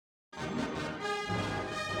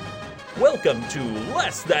Welcome to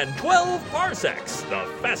Less Than 12 Parsecs, the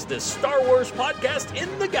fastest Star Wars podcast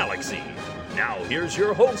in the galaxy. Now here's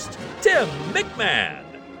your host, Tim McMahon.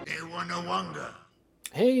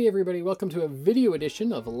 Hey everybody, welcome to a video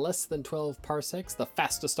edition of Less Than 12 Parsecs, the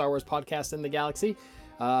fastest Star Wars podcast in the galaxy.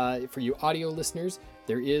 For you audio listeners,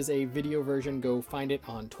 there is a video version. Go find it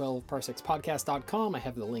on 12parsecspodcast.com. I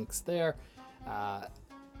have the links there.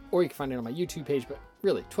 Or you can find it on my YouTube page, but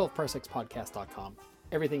really, 12parsecspodcast.com.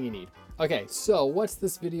 Everything you need. Okay, so what's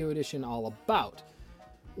this video edition all about?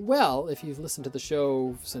 Well, if you've listened to the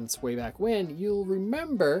show since way back when, you'll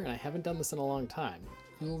remember, and I haven't done this in a long time,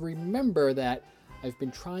 you'll remember that I've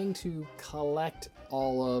been trying to collect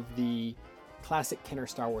all of the classic Kenner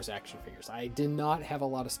Star Wars action figures. I did not have a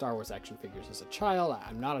lot of Star Wars action figures as a child.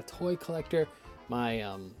 I'm not a toy collector. My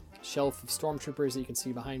shelf of Stormtroopers that you can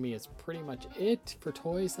see behind me is pretty much it for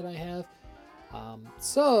toys that I have.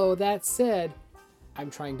 So that said, I'm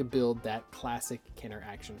trying to build that classic Kenner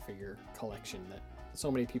action figure collection that so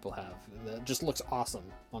many people have. That just looks awesome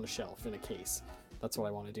on a shelf in a case. That's what I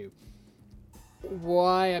want to do.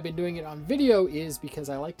 Why I've been doing it on video is because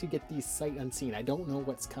I like to get these sight unseen. I don't know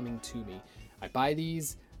what's coming to me. I buy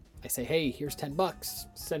these, I say, hey, here's $10,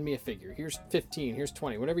 send me a figure. Here's 15, here's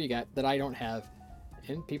 20, whatever you got that I don't have.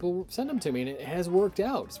 And people send them to me, and it has worked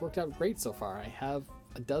out. It's worked out great so far. I have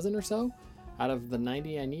a dozen or so out of the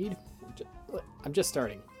 90 I need. I'm just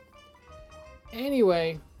starting.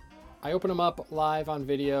 Anyway, I open them up live on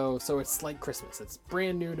video, so it's like Christmas. It's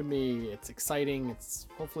brand new to me. It's exciting. It's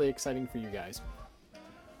hopefully exciting for you guys.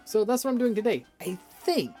 So that's what I'm doing today. I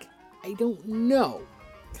don't know,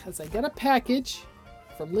 because I got a package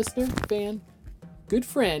from listener, fan, good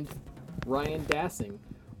friend, Ryan Dassing.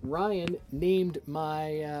 Ryan named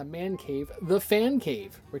my man cave the Fan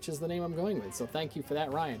Cave, which is the name I'm going with. So thank you for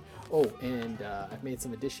that, Ryan. Oh, and I've made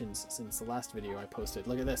some additions since the last video I posted.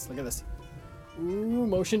 Look at this. Look at this. Ooh,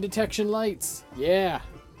 motion detection lights. Yeah.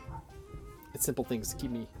 It's simple things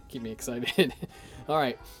to keep me excited. All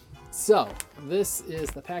right. So this is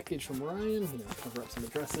the package from Ryan. Here, I'll cover up some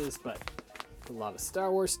addresses, but a lot of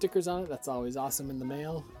Star Wars stickers on it. That's always awesome in the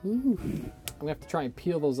mail. Ooh. I'm gonna have to try and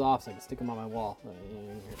peel those off so I can stick them on my wall.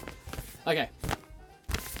 Okay.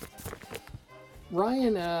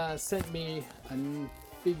 Ryan sent me a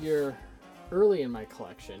figure early in my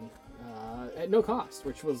collection at no cost,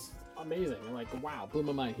 which was amazing. I'm like, wow, blew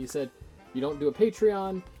my mind. He said, you don't do a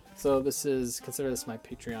Patreon, so consider this my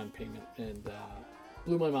Patreon payment, and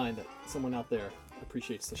blew my mind that someone out there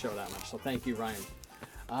appreciates the show that much. So thank you, Ryan.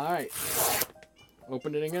 All right,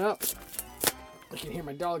 opening it up. I can hear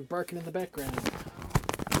my dog barking in the background.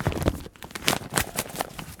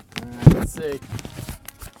 Alright, let's see.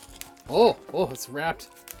 Oh, it's wrapped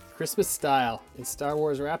Christmas style in Star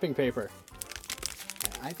Wars wrapping paper.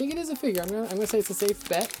 I think it is a figure. I'm gonna say it's a safe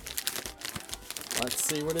bet. Let's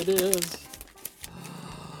see what it is.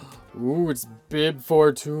 Ooh, it's Bib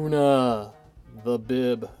Fortuna. The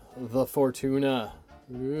Bib, the Fortuna.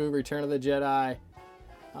 Ooh, Return of the Jedi.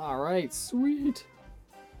 Alright, sweet.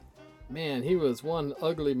 Man, he was one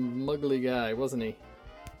ugly, muggly guy, wasn't he?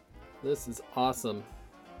 This is awesome.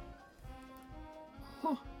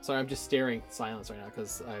 Huh. Sorry, I'm just staring silence right now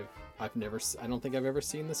because I don't think I've ever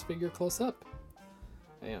seen this figure close up.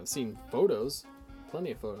 I've seen photos,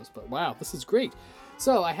 plenty of photos, but wow, this is great.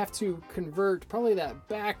 So I have to convert probably that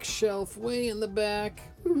back shelf way in the back.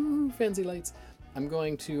 Ooh, fancy lights. I'm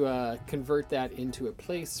going to convert that into a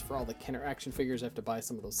place for all the Kenner action figures. I have to buy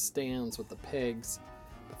some of those stands with the pegs.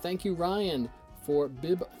 Thank you, Ryan, for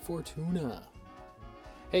Bib Fortuna.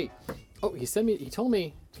 Hey, he told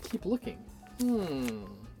me to keep looking.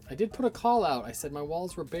 I did put a call out. I said my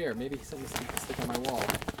walls were bare. Maybe he sent me something to stick on my wall.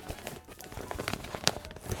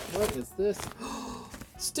 What is this?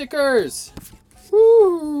 Stickers!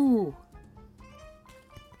 Woo!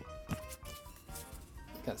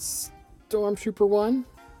 Got a Stormtrooper one.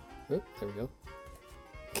 Oh, there we go.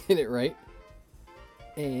 Get it right.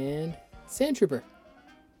 And Sandtrooper.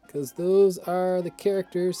 Because those are the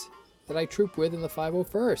characters that I troop with in the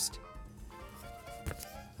 501st.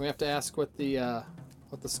 We have to ask what the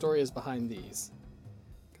story is behind these.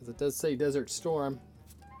 Because it does say Desert Storm.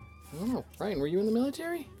 I don't know. Ryan, were you in the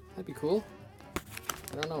military? That'd be cool.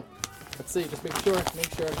 I don't know. Let's see. Just make sure. Yeah,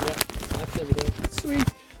 that's everything. Sweet.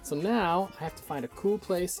 So now I have to find a cool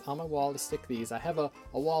place on my wall to stick these. I have a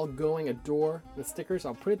wall going, a door with stickers.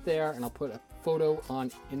 I'll put it there, and I'll put a photo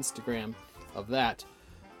on Instagram of that.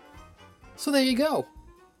 So there you go.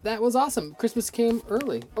 That was awesome. Christmas came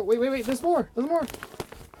early. Oh, wait. There's more.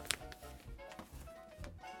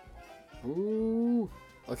 Ooh.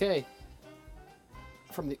 Okay.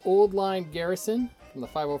 From the old line garrison, from the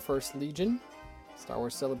 501st Legion. Star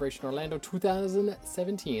Wars Celebration Orlando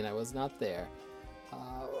 2017. I was not there.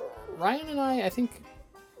 Ryan and I think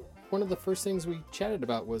one of the first things we chatted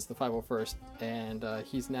about was the 501st, and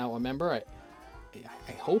he's now a member.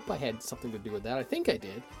 I hope I had something to do with that. I think I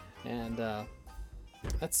did, and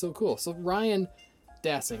that's so cool. So Ryan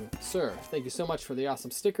Dassing, sir, thank you so much for the awesome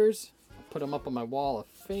stickers. I'll put them up on my wall of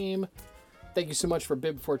fame. Thank you so much for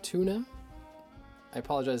Bib Fortuna. I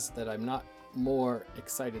apologize that I'm not more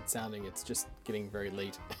excited sounding. It's just getting very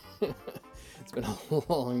late. It's been a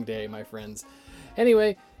long day, my friends.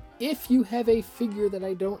 Anyway, if you have a figure that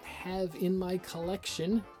I don't have in my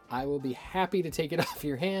collection, I will be happy to take it off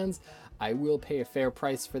your hands. I will pay a fair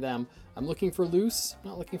price for them. I'm looking for loose,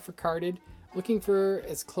 not looking for carded. Looking for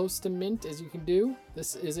as close to mint as you can do.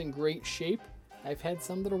 This is in great shape. I've had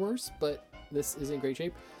some that are worse, but this is in great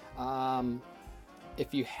shape.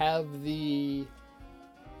 If you have the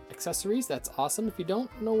accessories, that's awesome. If you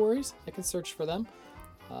don't, no worries. I can search for them.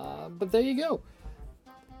 But there you go.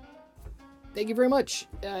 Thank you very much.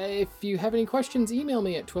 If you have any questions, email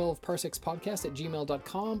me at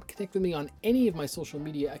 12parsecspodcast@gmail.com. Connect with me on any of my social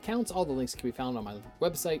media accounts. All the links can be found on my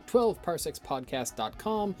website,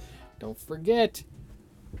 12parsecspodcast.com. Don't forget,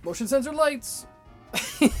 motion sensor lights.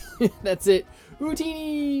 That's it.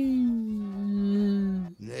 Hootini!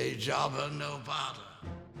 Ne jobber no bother.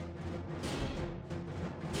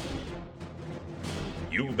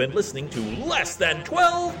 You've been listening to Less Than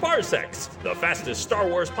 12 Parsecs, the fastest Star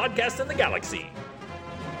Wars podcast in the galaxy.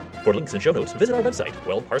 For links and show notes, visit our website,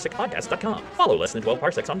 12parsecpodcast.com. Follow Less Than 12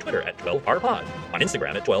 Parsecs on Twitter at 12parpod, on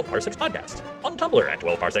Instagram at 12parsecspodcast, on Tumblr at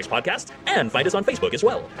 12parsecspodcast, and find us on Facebook as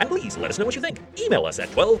well. And please let us know what you think. Email us at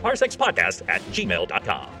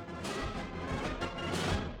 12parsecspodcast@gmail.com.